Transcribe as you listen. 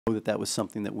know that that was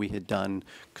something that we had done,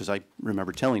 because I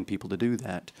remember telling people to do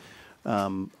that.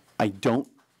 I don't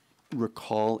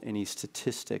recall any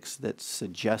statistics that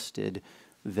suggested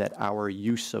that our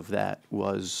use of that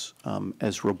was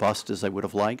as robust as I would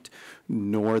have liked,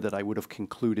 nor that I would have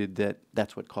concluded that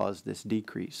that's what caused this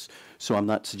decrease. So I'm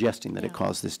not suggesting that it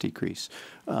caused this decrease.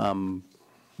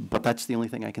 But that's the only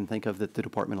thing I can think of that the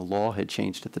Department of Law had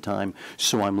changed at the time.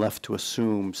 So I'm left to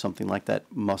assume something like that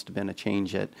must have been a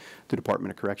change at the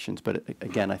Department of Corrections. But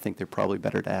again, I think they're probably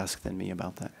better to ask than me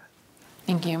about that.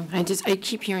 Thank you. I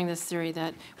keep hearing this theory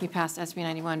that we passed SB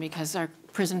 91 because our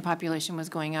prison population was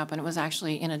going up, and it was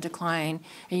actually in a decline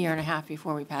a year and a half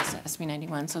before we passed SB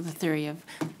 91. So the theory of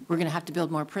we're going to have to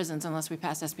build more prisons unless we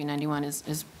pass SB 91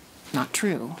 is not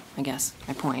true, I guess,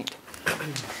 my point.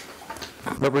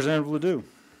 Representative Ledoux.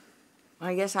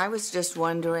 I guess I was just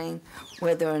wondering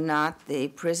whether or not the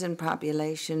prison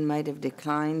population might have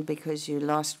declined because you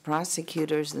lost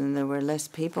prosecutors and there were less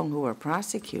people who were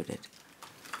prosecuted.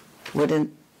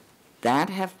 Wouldn't that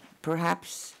have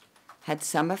perhaps had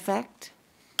some effect?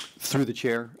 Through the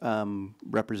chair,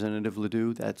 Representative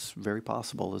Ledoux, that's very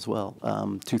possible as well.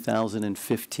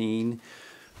 2015,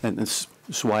 and this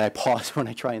is why I pause when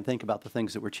I try and think about the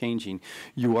things that were changing.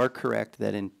 You are correct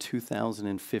that in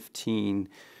 2015,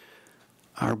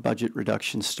 our budget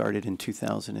reduction started in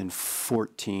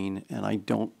 2014, and I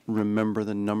don't remember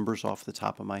the numbers off the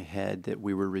top of my head that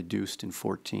we were reduced in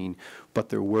 14, but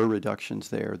there were reductions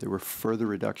there. There were further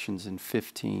reductions in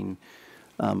 15.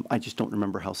 I just don't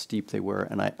remember how steep they were,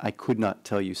 and I could not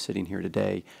tell you sitting here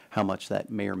today how much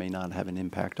that may or may not have an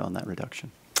impact on that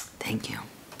reduction. Thank you.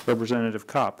 Representative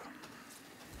Kopp.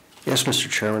 Yes, Mr.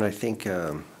 Chairman, I think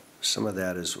some of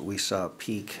that is we saw a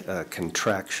peak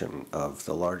contraction of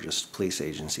the largest police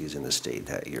agencies in the state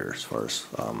that year as far as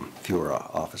fewer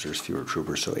officers, fewer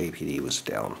troopers. So APD was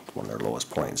down, one of their lowest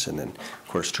points. And then, of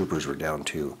course, troopers were down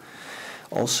too.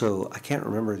 Also, I can't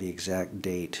remember the exact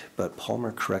date, but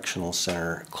Palmer Correctional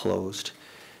Center closed.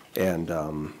 And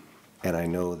I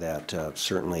know that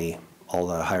certainly all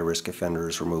the high-risk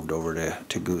offenders were moved over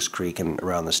to Goose Creek and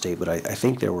around the state. But I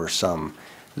think there were some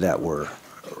that were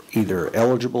either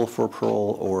eligible for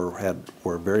parole or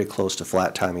were very close to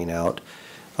flat timing out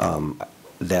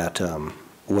that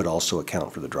would also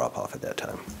account for the drop-off at that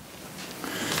time.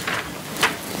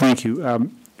 Thank you.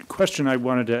 Question I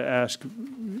wanted to ask,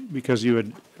 because you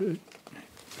had,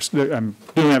 I'm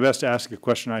doing my best to ask a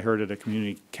question I heard at a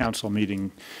community council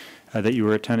meeting that you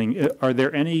were attending. Are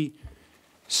there any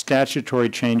statutory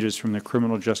changes from the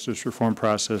criminal justice reform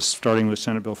process, starting with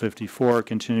Senate Bill 54,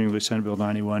 continuing with Senate Bill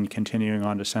 91, continuing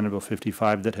on to Senate Bill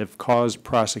 55, that have caused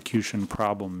prosecution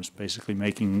problems, basically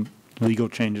making legal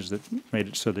changes that made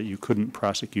it so that you couldn't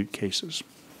prosecute cases?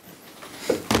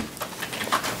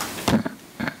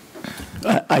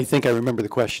 I think I remember the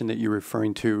question that you're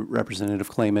referring to, Representative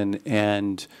Clayman,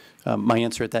 and my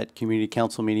answer at that community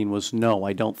council meeting was no.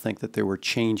 I don't think that there were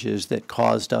changes that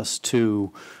caused us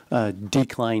to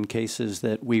decline cases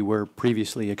that we were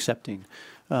previously accepting.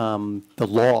 The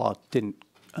law didn't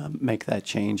make that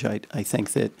change. I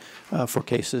think that for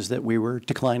cases that we were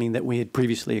declining that we had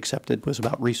previously accepted was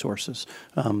about resources,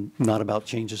 not about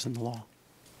changes in the law.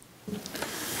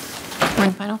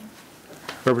 One final.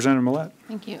 Representative Millett.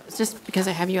 Thank you. It's just because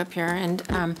I have you up here, and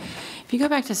if you go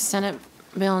back to Senate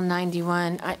Bill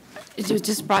 91, it was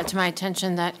just brought to my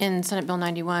attention that in Senate Bill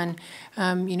 91,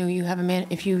 you know, you have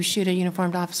if you shoot a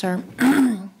uniformed officer,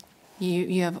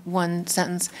 you have one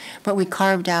sentence, but we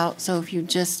carved out, so if you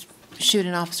just shoot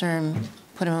an officer and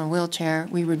put him in a wheelchair,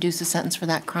 we reduce the sentence for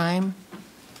that crime.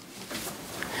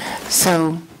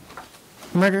 So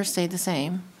murder stayed the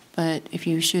same. But if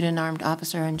you shoot an armed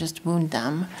officer and just wound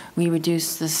them, we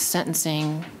reduce the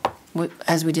sentencing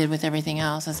as we did with everything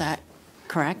else. Is that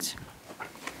correct?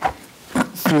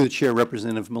 Through the chair,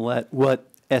 Representative Millett, what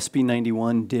SB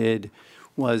 91 did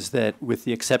was that with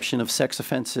the exception of sex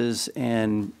offenses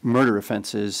and murder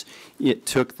offenses, it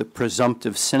took the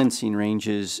presumptive sentencing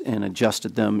ranges and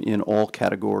adjusted them in all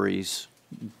categories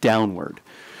downward.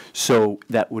 So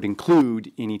that would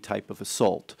include any type of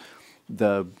assault.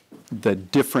 The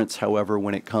difference, however,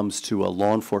 when it comes to a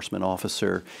law enforcement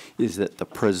officer is that the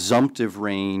presumptive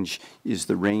range is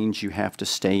the range you have to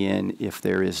stay in if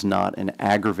there is not an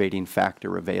aggravating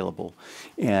factor available.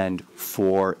 And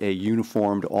for a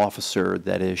uniformed officer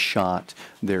that is shot,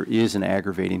 there is an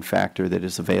aggravating factor that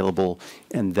is available,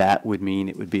 and that would mean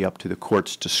it would be up to the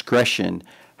court's discretion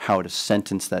how to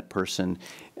sentence that person.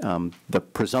 The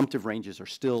presumptive ranges are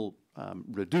still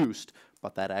reduced,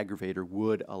 but that aggravator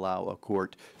would allow a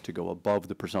court to go above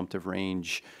the presumptive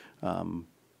range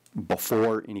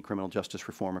before any criminal justice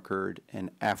reform occurred and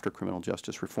after criminal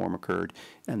justice reform occurred,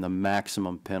 and the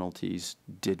maximum penalties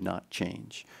did not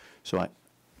change. So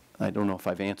I don't know if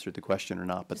I've answered the question or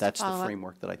not, but that's the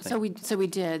framework that I think. So we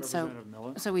did, Representative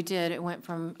Miller? so we did, it went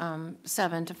from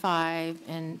 7 to 5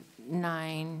 and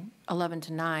 11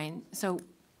 to 9. So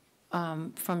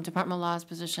from Department of Law's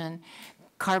position,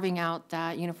 carving out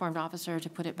that uniformed officer to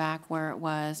put it back where it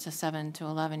was to 7 to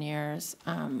 11 years,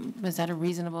 was that a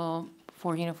reasonable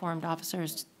for uniformed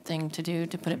officers thing to do,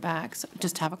 to put it back, so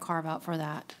just have a carve out for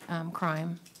that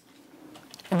crime?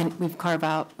 I mean, we carve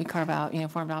out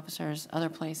uniformed officers other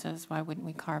places. Why wouldn't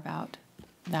we carve out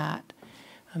that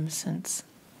since?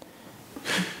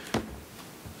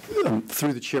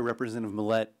 Through the chair, Representative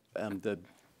Millett,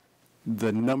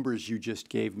 the numbers you just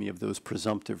gave me of those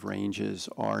presumptive ranges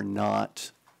are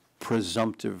not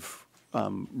presumptive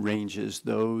ranges.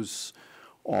 Those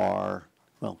are,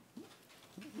 well,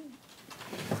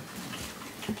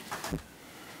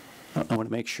 I want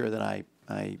to make sure that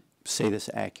I say this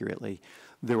accurately.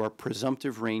 There are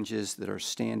presumptive ranges that are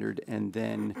standard, and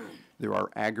then there are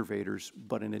aggravators.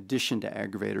 But in addition to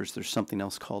aggravators, there's something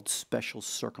else called special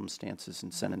circumstances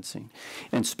in sentencing.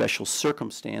 And special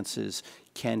circumstances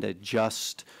can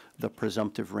adjust the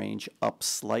presumptive range up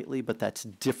slightly, but that's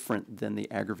different than the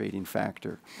aggravating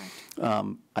factor.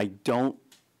 I don't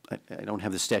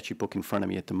have the statute book in front of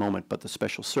me at the moment, but the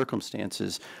special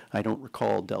circumstances, I don't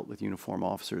recall dealt with uniform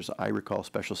officers. I recall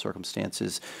special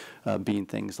circumstances being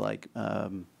things like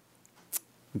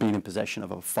being in possession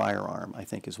of a firearm, I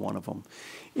think is one of them.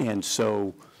 And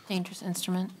so... Dangerous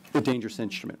instrument. A dangerous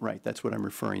instrument, right. That's what I'm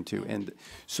referring to. And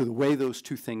so the way those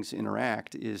two things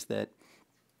interact is that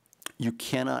you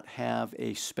cannot have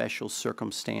a special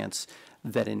circumstance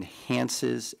that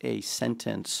enhances a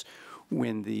sentence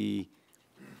when the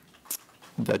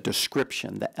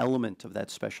description, the element of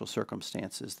that special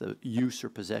circumstances, the use or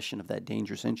possession of that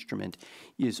dangerous instrument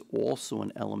is also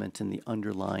an element in the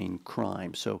underlying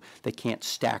crime. So they can't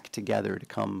stack together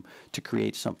to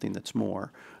create something that's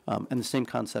more. And the same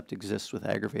concept exists with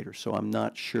aggravators. So I'm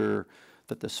not sure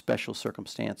that the special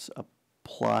circumstance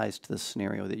applies to the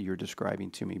scenario that you're describing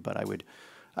to me, but I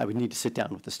would need to sit down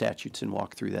with the statutes and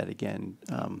walk through that again,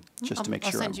 just to make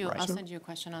sure I'm right. I'll send you a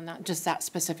question on that, just that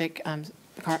specific,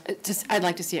 I'd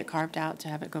like to see it carved out to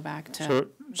have it go back to.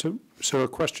 So a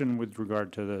question with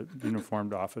regard to the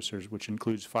uniformed officers, which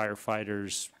includes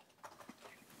firefighters,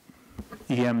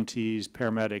 EMTs,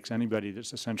 paramedics, anybody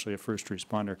that's essentially a first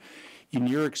responder. In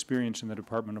your experience in the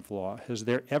Department of Law, has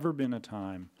there ever been a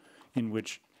time in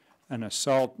which an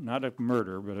assault, not a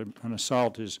murder, but an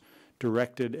assault is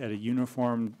directed at a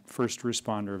uniformed first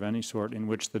responder of any sort in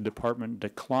which the department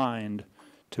declined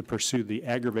to pursue the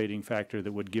aggravating factor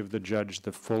that would give the judge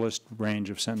the fullest range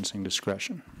of sentencing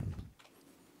discretion?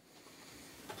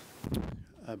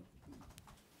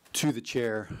 To the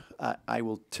chair, I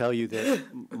will tell you that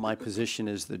my position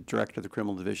as the director of the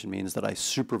criminal division means that I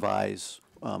supervise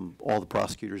all the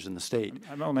prosecutors in the state.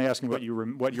 I'm only asking what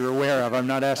you're aware of. I'm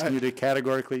not asking you to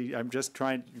categorically. I'm just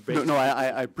trying. No,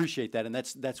 I appreciate that, and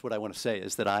that's what I want to say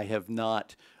is that I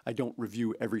don't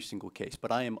review every single case,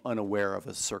 but I am unaware of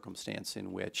a circumstance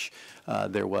in which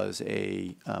there was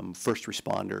a first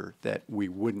responder that we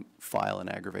wouldn't file an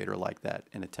aggravator like that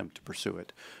and attempt to pursue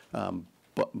it.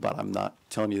 But I'm not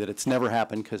telling you that it's never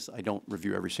happened because I don't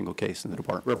review every single case in the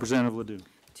department. Representative Ledoux.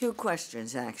 Two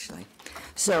questions, actually.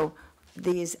 So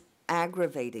these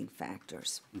aggravating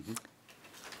factors,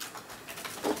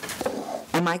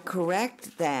 am I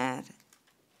correct that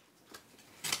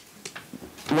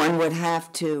one would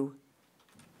have to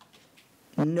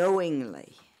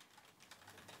knowingly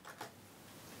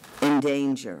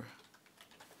endanger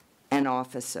an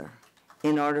officer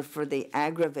in order for the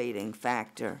aggravating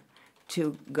factor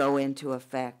to go into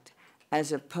effect,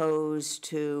 as opposed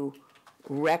to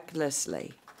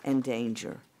recklessly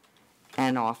endanger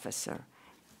an officer?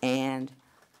 And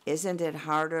isn't it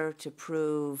harder to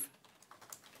prove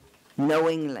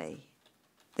knowingly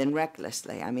than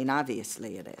recklessly? I mean,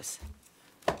 obviously it is.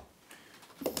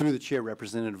 Through the chair,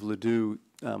 Representative Ledoux,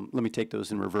 let me take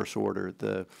those in reverse order.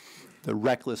 The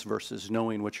reckless versus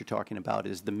knowing, what you're talking about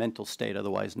is the mental state,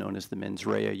 otherwise known as the mens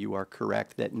rea. You are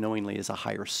correct that knowingly is a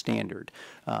higher standard.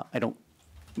 I don't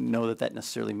know that that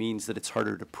necessarily means that it's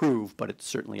harder to prove, but it's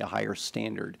certainly a higher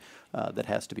standard that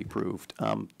has to be proved.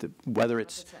 Whether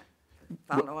it's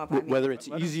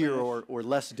easier or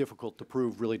less difficult to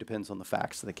prove really depends on the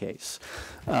facts of the case.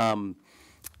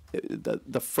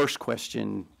 The first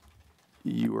question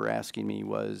you were asking me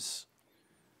was,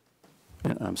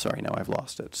 I'm sorry, now I've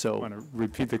lost it. So, want to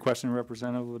repeat the question,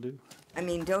 Representative Ledoux? I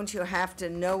mean, don't you have to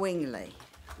knowingly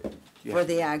for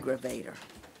the aggravator?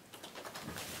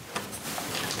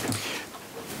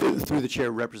 Through the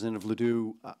chair, Representative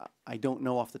Ledoux, I don't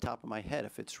know off the top of my head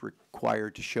if it's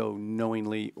required to show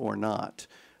knowingly or not.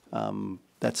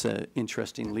 That's an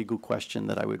interesting legal question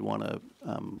that I would want to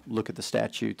look at the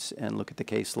statutes and look at the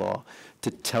case law to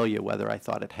tell you whether I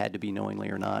thought it had to be knowingly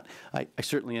or not. I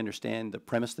certainly understand the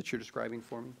premise that you're describing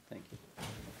for me. Thank you.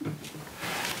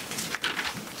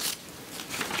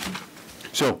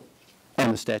 So,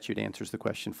 and the statute answers the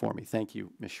question for me. Thank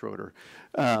you, Ms. Schroeder.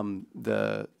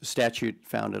 The statute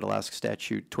found at Alaska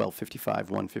Statute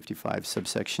 1255-155,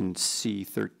 subsection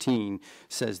C13,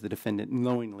 says the defendant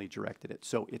knowingly directed it.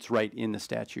 So it's right in the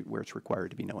statute where it's required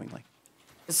to be knowingly.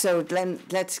 So then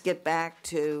let's get back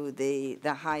to the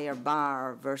higher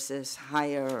bar versus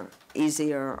higher,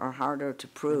 easier or harder to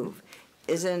prove.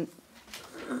 Isn't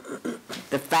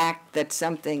the fact that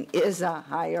something is a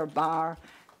higher bar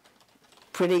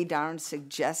pretty darn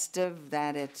suggestive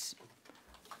that it's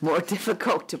more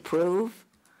difficult to prove?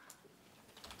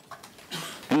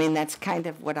 I mean, that's kind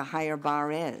of what a higher bar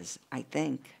is, I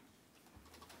think.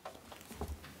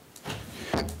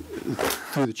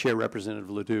 Through the chair, Representative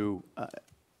Ledoux,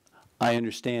 I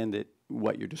understand that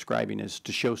what you're describing is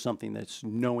to show something that's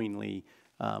knowingly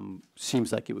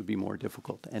seems like it would be more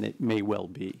difficult, and it may well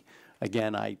be.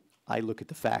 Again, I look at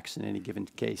the facts in any given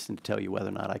case, and to tell you whether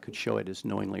or not I could show it as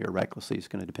knowingly or recklessly is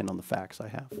going to depend on the facts I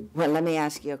have. Well, let me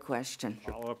ask you a question.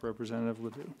 Follow-up, Representative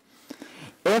Ledoux.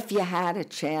 If you had a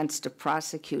chance to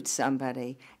prosecute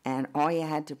somebody and all you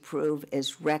had to prove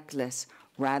is reckless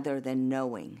rather than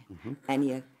knowing, and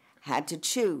you had to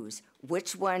choose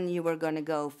which one you were going to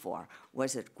go for,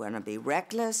 was it going to be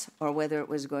reckless or whether it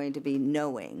was going to be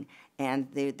knowing? And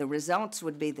the results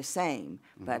would be the same,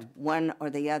 but one or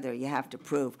the other you have to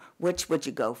prove. Which would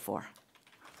you go for?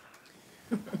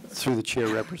 Through the chair,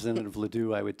 Representative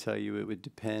Ledoux, I would tell you it would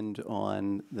depend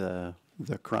on the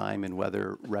crime and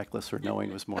whether reckless or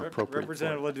knowing was more appropriate.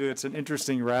 Representative Ledoux, it's an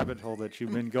interesting rabbit hole that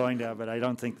you've been going down, but I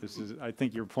don't think this is, I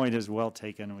think your point is well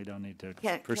taken. We don't need to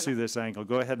pursue this angle.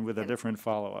 Go ahead with a different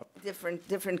follow-up.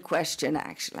 Different question,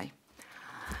 actually.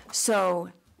 So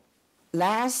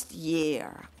last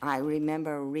year, I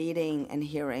remember reading and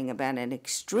hearing about an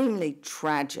extremely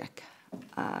tragic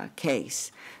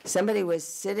case. Somebody was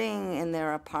sitting in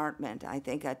their apartment, I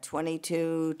think a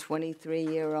 22,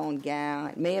 23-year-old gal.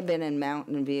 It may have been in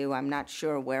Mountain View. I'm not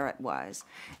sure where it was.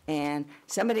 And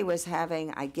somebody was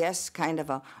having, I guess, kind of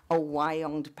a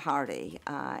wild party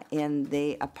in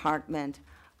the apartment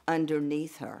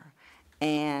underneath her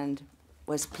and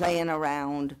was playing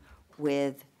around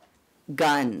with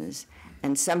guns.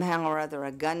 And somehow or other,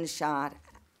 a gunshot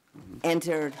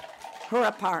entered her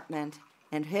apartment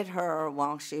and hit her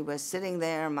while she was sitting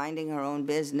there minding her own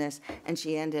business, and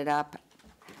she ended up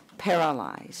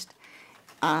paralyzed.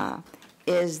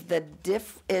 Is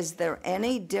there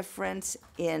any difference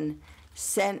in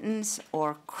sentence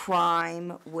or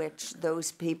crime which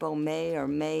those people may or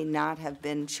may not have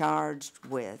been charged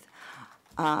with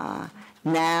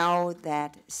now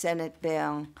that Senate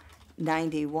Bill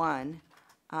 91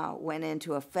 went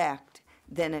into effect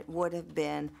than it would have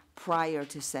been prior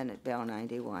to Senate Bill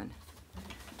 91?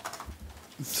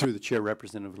 Through the chair,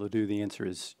 Representative Ledoux, the answer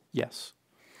is yes.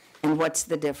 And what's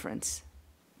the difference?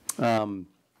 The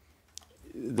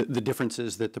difference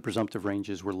is that the presumptive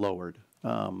ranges were lowered.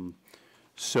 Actually,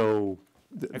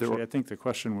 I think the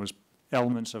question was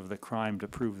elements of the crime to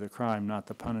prove the crime, not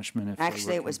the punishment. If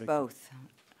Actually, it was both.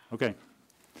 Okay.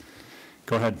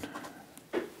 Go ahead.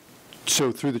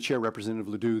 So through the chair, Representative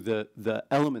Ledoux, the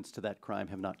elements to that crime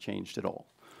have not changed at all.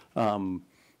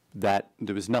 That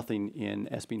there was nothing in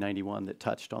SB 91 that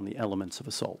touched on the elements of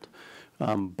assault.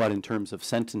 But in terms of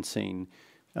sentencing,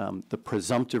 the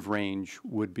presumptive range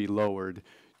would be lowered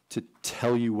to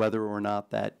tell you whether or not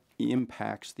that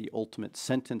impacts the ultimate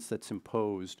sentence that's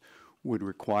imposed would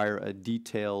require a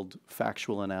detailed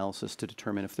factual analysis to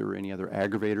determine if there were any other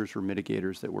aggravators or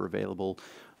mitigators that were available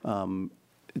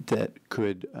that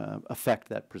could affect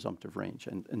that presumptive range.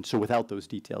 And so without those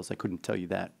details, I couldn't tell you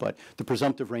that. But the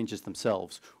presumptive ranges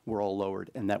themselves were all lowered,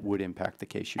 and that would impact the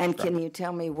case you And described. can you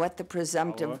tell me what the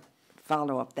presumptive,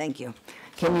 follow-up, thank you.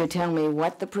 Can you tell me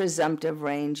what the presumptive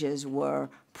ranges were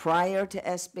prior to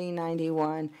SB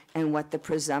 91 and what the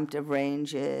presumptive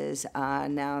range is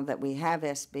now that we have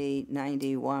SB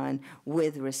 91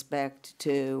 with respect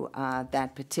to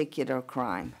that particular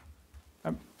crime?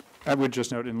 I would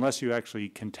just note, unless you actually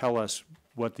can tell us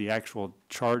what the actual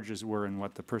charges were and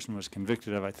what the person was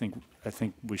convicted of, I think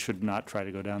we should not try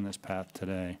to go down this path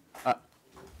today.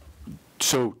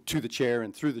 So to the chair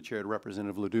and through the chair to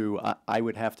Representative Ledoux, I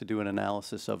would have to do an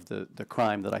analysis of the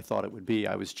crime that I thought it would be.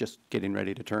 I was just getting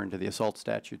ready to turn to the assault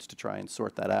statutes to try and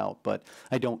sort that out, but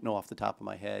I don't know off the top of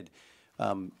my head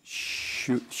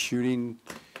Shooting,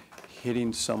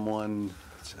 hitting someone,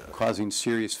 causing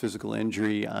serious physical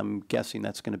injury, I'm guessing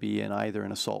that's going to be in either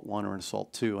an assault 1 or an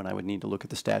assault 2, and I would need to look at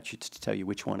the statutes to tell you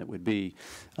which one it would be.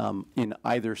 In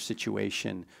either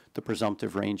situation, the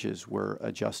presumptive ranges were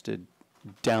adjusted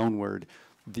downward.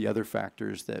 The other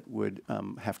factors that would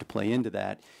have to play into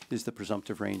that is the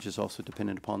presumptive range is also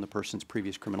dependent upon the person's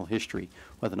previous criminal history,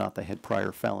 whether or not they had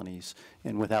prior felonies.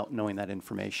 And without knowing that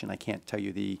information, I can't tell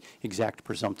you the exact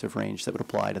presumptive range that would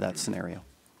apply to that scenario.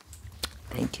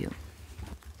 Thank you.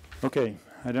 Okay,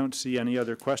 I don't see any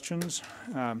other questions.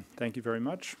 Thank you very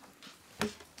much.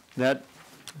 That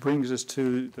brings us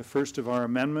to the first of our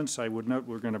amendments. I would note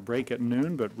we're going to break at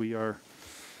noon, but we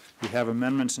have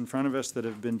amendments in front of us that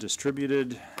have been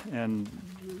distributed, and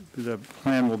the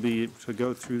plan will be to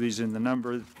go through these in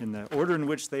the order in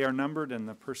which they are numbered, and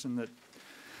the person that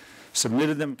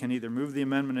submitted them can either move the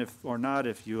amendment or not.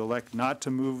 If you elect not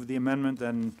to move the amendment,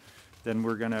 then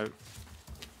we're going to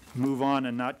move on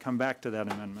and not come back to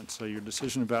that amendment. So your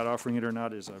decision about offering it or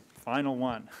not is a final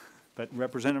one. But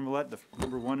Representative Millett, the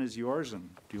number 1 is yours, and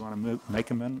do you want to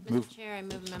make amendment? Mr. Chair, I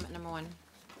move amendment number 1.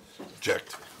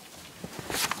 Object.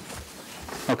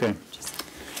 Okay.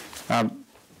 I'm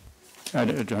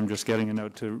just getting a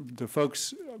note to the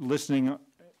folks listening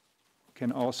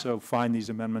can also find these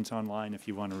amendments online if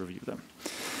you want to review them.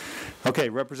 Okay,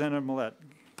 Representative Millett,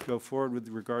 go forward with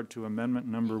regard to amendment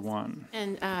number 1.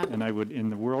 And I would, in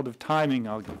the world of timing,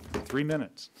 I'll give 3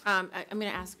 minutes. I'm going to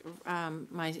ask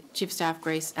my Chief of Staff,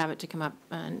 Grace Abbott, to come up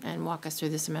and walk us through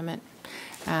this amendment.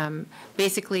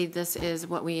 Basically, this is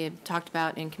what we had talked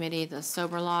about in committee, the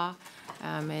sober law.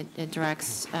 It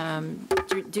directs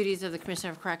duties of the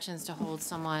Commissioner of Corrections to hold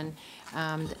someone,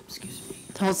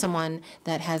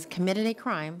 that has committed a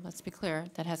crime, let's be clear,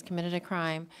 that has committed a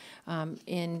crime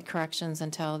in corrections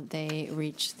until they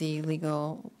reach the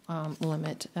legal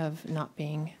limit of not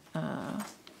being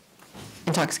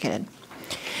intoxicated.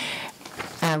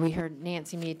 We heard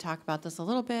Nancy Mead talk about this a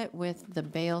little bit with the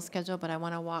bail schedule, but I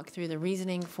want to walk through the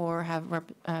reasoning have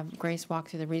Grace walk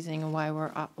through the reasoning and why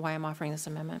I'm offering this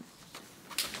amendment.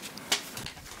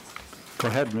 Go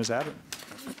ahead, Ms. Abbott.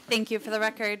 Thank you. For the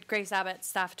record, Grace Abbott,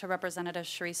 staff to Representative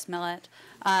Sharice Millett.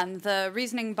 The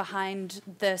reasoning behind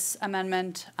this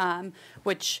amendment,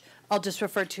 which I'll just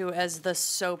refer to as the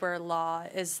sober law,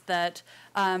 is that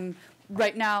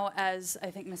right now, as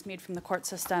I think Ms. Mead from the court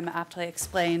system aptly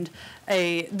explained,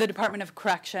 the Department of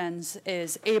Corrections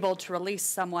is able to release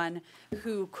someone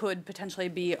who could potentially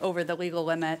be over the legal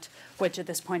limit, which at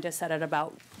this point is set at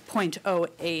about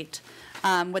 0.08.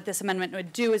 What this amendment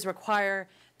would do is require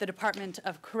the Department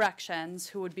of Corrections,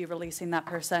 who would be releasing that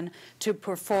person, to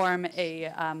perform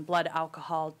a blood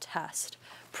alcohol test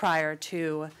prior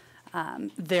to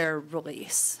their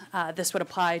release. This would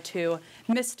apply to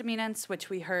misdemeanants, which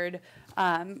we heard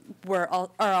are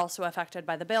also affected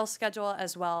by the bail schedule,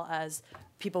 as well as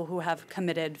people who have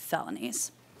committed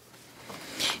felonies.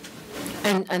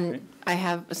 And I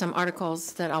have some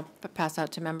articles that I'll pass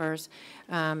out to members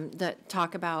that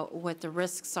talk about what the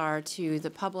risks are to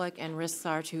the public and risks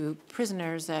are to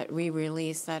prisoners that we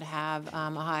release that have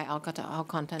a high alcohol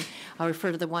content. I'll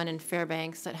refer to the one in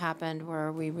Fairbanks that happened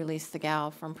where we released the gal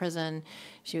from prison.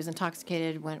 She was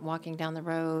intoxicated, went walking down the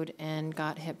road, and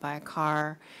got hit by a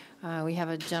car. We have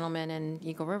a gentleman in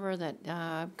Eagle River that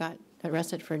got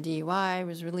arrested for DUI,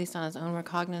 was released on his own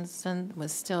recognizance,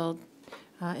 was still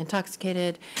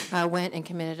intoxicated, went and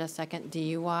committed a second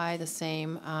DUI,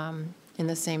 in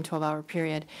the same 12-hour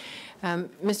period.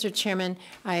 Mr. Chairman,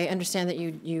 I understand that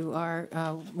you are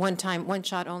one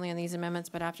shot only on these amendments,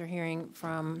 but after hearing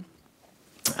from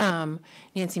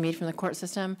Nancy Mead from the court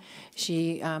system,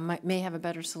 she may have a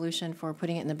better solution for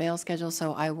putting it in the bail schedule,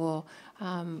 so I will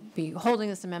be holding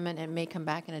this amendment and may come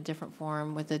back in a different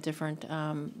form with a different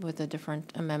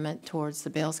amendment towards the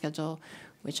bail schedule,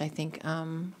 which I think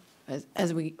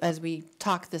as we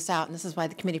talk this out, and this is why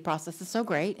the committee process is so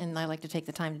great, and I like to take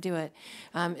the time to do it,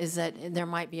 is that there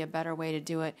might be a better way to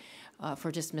do it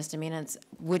for just misdemeanants.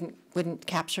 Wouldn't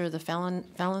capture the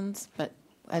felons, but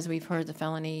as we've heard, the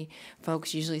felony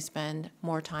folks usually spend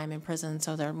more time in prison,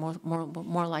 so they're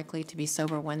more likely to be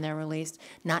sober when they're released.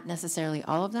 Not necessarily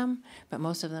all of them, but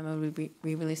most of them would be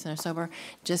released and are sober.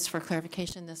 Just for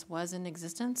clarification, this was in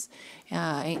existence.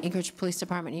 Anchorage Police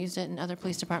Department used it, and other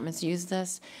police departments used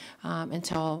this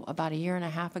until about a year and a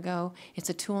half ago. It's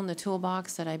a tool in the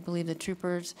toolbox that I believe the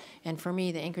troopers, and for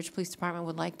me, the Anchorage Police Department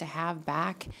would like to have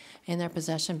back in their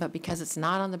possession, but because it's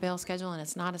not on the bail schedule and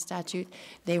it's not a statute,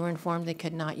 they were informed they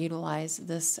could not utilize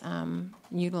this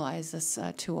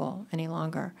tool any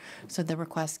longer. So the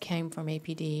request came from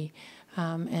APD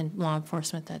and law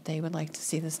enforcement that they would like to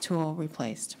see this tool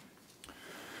replaced.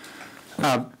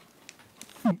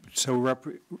 So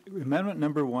amendment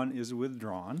number 1 is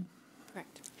withdrawn.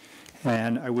 Correct.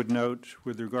 And I would note,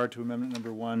 with regard to amendment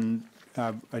number 1,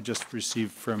 I just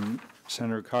received from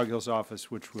Senator Coghill's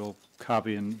office, which we'll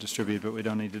copy and distribute, but we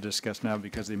don't need to discuss now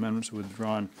because the amendment's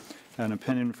withdrawn, an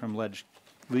opinion from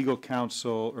legal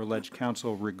counsel or alleged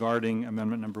counsel regarding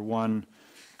amendment number 1.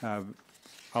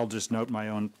 I'll just note my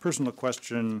own personal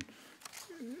question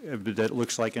that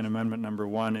looks like an amendment number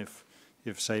 1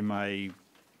 if say my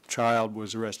child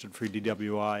was arrested for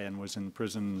DWI and was in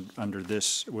prison under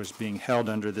this, was being held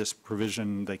under this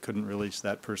provision, they couldn't release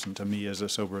that person to me as a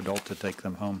sober adult to take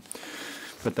them home.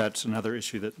 But that's another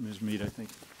issue that Ms. Mead, I think,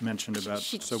 mentioned about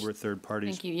sober third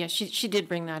parties. Thank you. Yeah, she did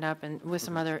bring that up, and with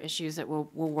some other issues that we'll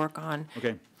work on.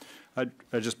 Okay.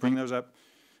 I just bring those up.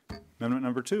 Amendment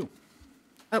number 2.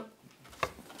 Oh.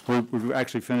 We've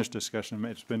actually finished discussion.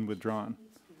 It's been withdrawn.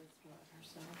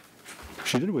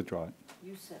 She did withdraw it.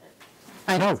 You said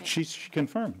it. No, she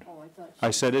confirmed. Oh, I thought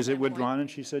I said, is it withdrawn? And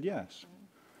she said yes.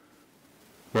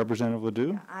 Representative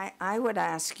Ledoux? I would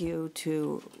ask you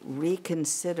to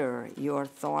reconsider your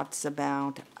thoughts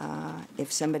about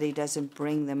if somebody doesn't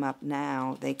bring them up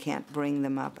now, they can't bring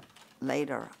them up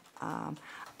later.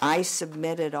 I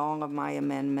submitted all of my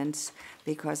amendments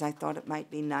because I thought it might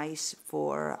be nice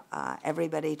for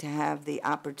everybody to have the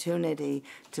opportunity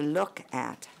to look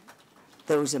at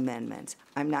those amendments.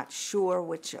 I'm not sure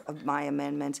which of my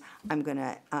amendments I'm going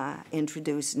to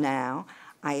introduce now.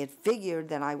 I had figured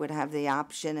that I would have the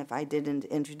option, if I didn't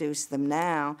introduce them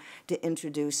now, to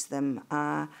introduce them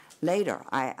later.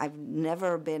 I've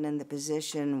never been in the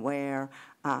position where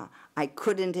I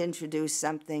couldn't introduce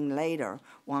something later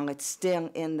while it's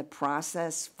still in the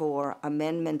process for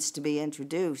amendments to be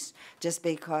introduced, just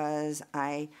because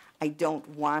I don't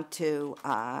want to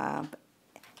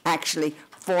actually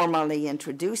formally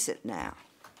introduce it now.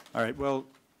 All right, well,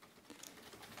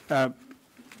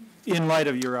 in light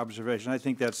of your observation, I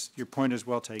think your point is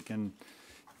well taken.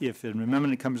 If an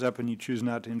amendment comes up and you choose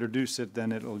not to introduce it,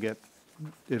 then it'll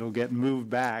get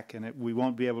moved back, and we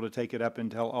won't be able to take it up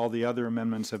until all the other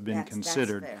amendments have been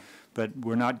considered. That's fair. But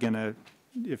we're not going to,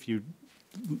 if you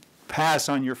pass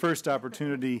on your first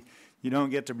opportunity, you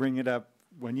don't get to bring it up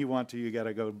when you want to. You got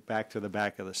to go back to the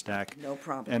back of the stack. No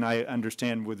problem. And I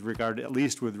understand with regard, at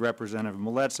least with Representative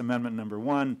Millet's amendment number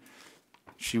 1,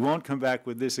 she won't come back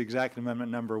with this exact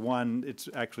amendment number 1. It's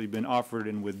actually been offered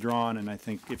and withdrawn, and I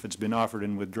think if it's been offered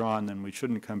and withdrawn, then we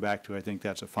shouldn't come back to. I think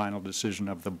that's a final decision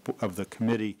of the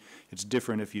committee. It's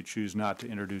different if you choose not to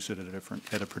introduce it at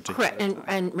a particular Correct. time.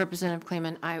 And Representative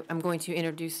Clayman, I'm going to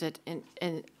introduce it and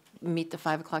meet the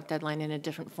 5 o'clock deadline in a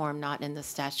different form, not in the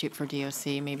statute for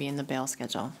DOC, maybe in the bail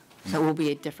schedule. So it will be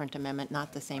a different amendment,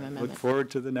 not the same amendment. Look forward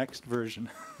to the next version.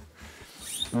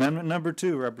 Amendment number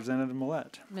 2, Representative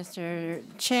Millet. Mr.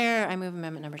 Chair, I move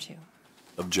amendment number 2.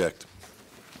 Object.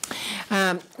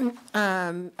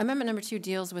 Amendment number 2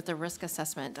 deals with the risk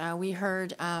assessment. We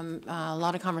heard a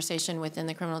lot of conversation within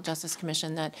the Criminal Justice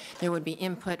Commission that there would be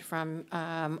input from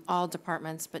all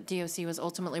departments, but DOC was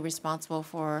ultimately responsible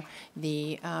for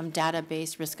the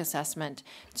database risk assessment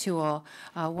tool.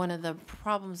 One of the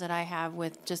problems that I have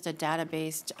with just a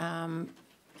database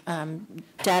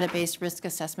risk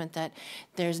assessment, that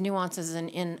there's nuances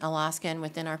in Alaska and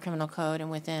within our criminal code and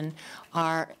within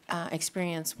our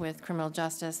experience with criminal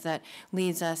justice that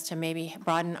leads us to maybe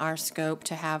broaden our scope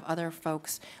to have other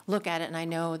folks look at it. And I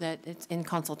know that it's in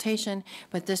consultation,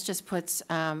 but this just puts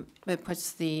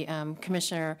the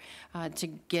commissioner to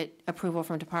get approval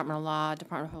from Department of Law,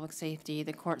 Department of Public Safety,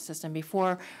 the court system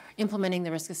before implementing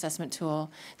the risk assessment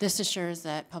tool. This assures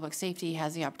that public safety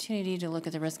has the opportunity to look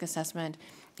at the risk assessment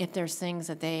if there's things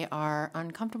that they are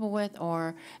uncomfortable with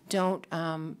or don't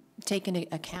take into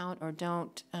account or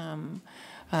don't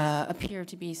appear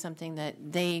to be something that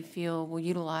they feel will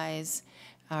utilize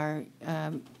or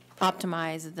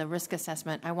optimize the risk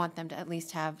assessment. I want them to at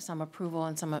least have some approval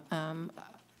and some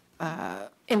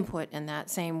input in that.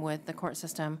 Same with the court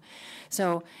system.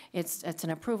 So it's an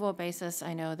approval basis.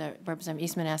 I know that Representative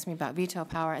Eastman asked me about veto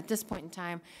power. At this point in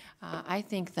time, I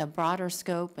think the broader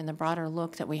scope and the broader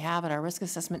look that we have at our risk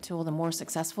assessment tool, the more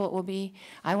successful it will be.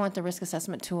 I want the risk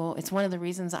assessment tool. It's one of the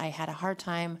reasons I had a hard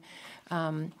time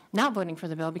not voting for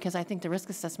the bill, because I think the risk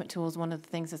assessment tool is one of the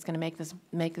things that's going to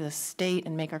make this state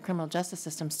and make our criminal justice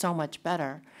system so much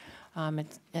better.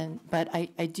 But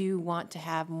I do want to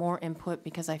have more input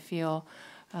because I feel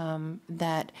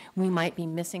that we might be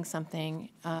missing something,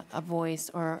 a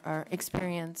voice or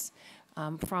experience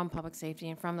from public safety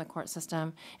and from the court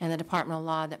system and the Department of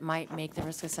Law that might make the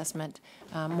risk assessment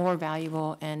more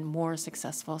valuable and more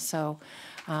successful. So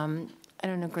I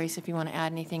don't know, Grace, if you want to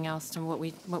add anything else to what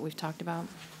we've talked about.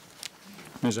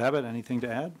 Ms. Abbott, anything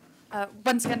to add?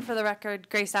 Once again, for the record,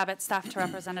 Grace Abbott, staff to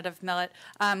Representative Millet.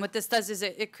 What this does is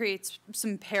it creates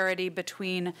some parity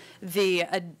between the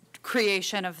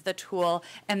creation of the tool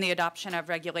and the adoption of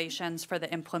regulations for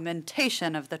the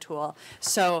implementation of the tool.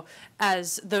 So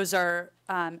as those are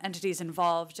entities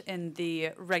involved in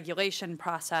the regulation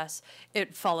process,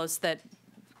 it follows that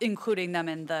including them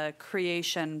in the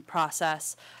creation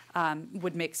process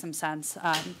would make some sense.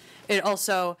 It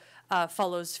also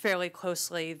follows fairly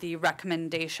closely the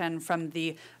recommendation from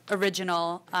the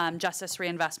original Justice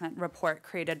Reinvestment Report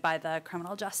created by the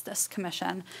Criminal Justice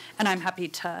Commission, and I'm happy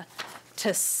to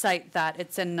cite that.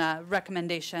 It's in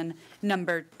recommendation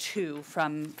number 2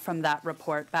 from that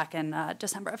report back in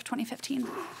December of 2015.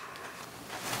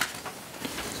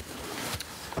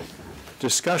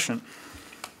 Discussion.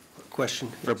 Question?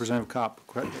 Representative Kopp.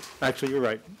 Actually, you're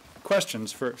right.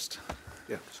 Questions first.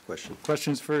 Yeah, it's a question.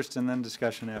 Questions first and then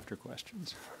discussion after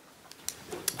questions.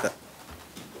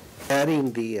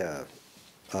 Adding the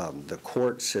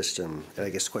court system, and I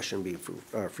guess the question would be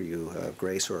for you,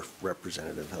 Grace, or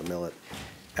Representative Millet.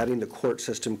 Adding the court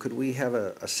system, could we have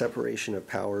a separation of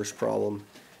powers problem,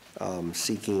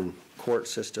 seeking court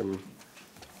system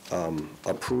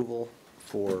approval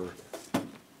for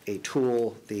a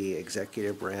tool the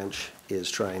executive branch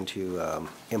is trying to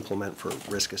implement for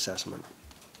risk assessment?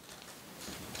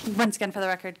 Once again, for the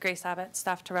record, Grace Abbott,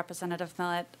 staff to Representative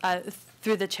Millet.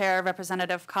 Through the chair,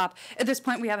 Representative Kopp. At this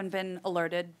point, we haven't been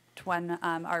alerted to when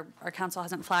our council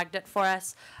hasn't flagged it for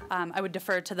us. I would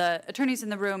defer to the attorneys in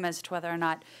the room as to whether or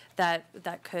not that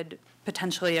could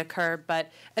potentially occur,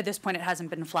 but at this point, it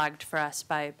hasn't been flagged for us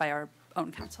by our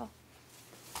own council,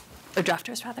 or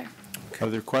drafters, rather. Okay.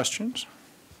 Other questions?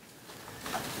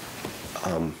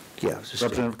 Yeah.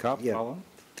 Representative Kopp, yeah. follow.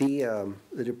 The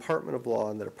Department of Law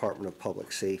and the Department of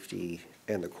Public Safety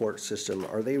and the court system,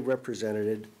 are they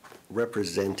represented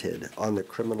on the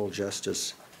Criminal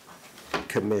Justice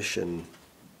Commission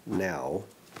now?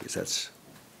 Because that's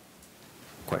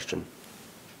a question.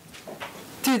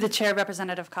 Through the chair,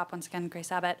 Representative Kopp, once again,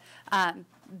 Grace Abbott.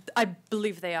 I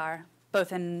believe they are,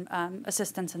 both in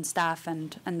assistants and staff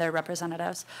and their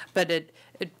representatives, but it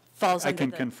falls under I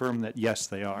can confirm that, yes,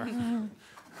 they are.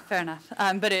 Fair enough.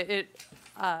 But it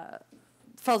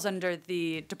falls under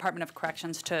the Department of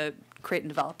Corrections to create and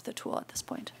develop the tool at this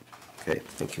point. Okay,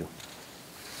 thank you.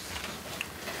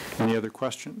 Any other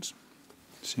questions?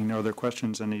 Seeing no other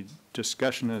questions, any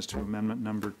discussion as to amendment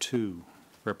number 2?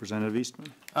 Representative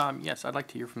Eastman. Yes, I'd like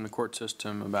to hear from the court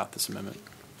system about this amendment.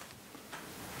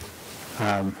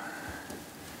 I'm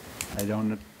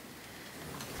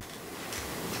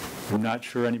not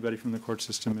sure anybody from the court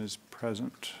system is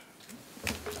present.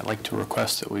 I'd like to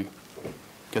request that we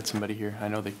get somebody here. I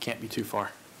know they can't be too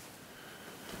far.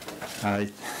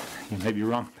 You may be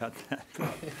wrong about that.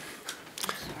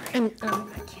 And,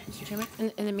 Chairman,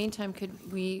 in the meantime, could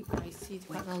I see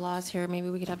Department of Law's here, maybe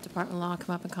we could have Department of Law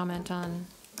come up and comment on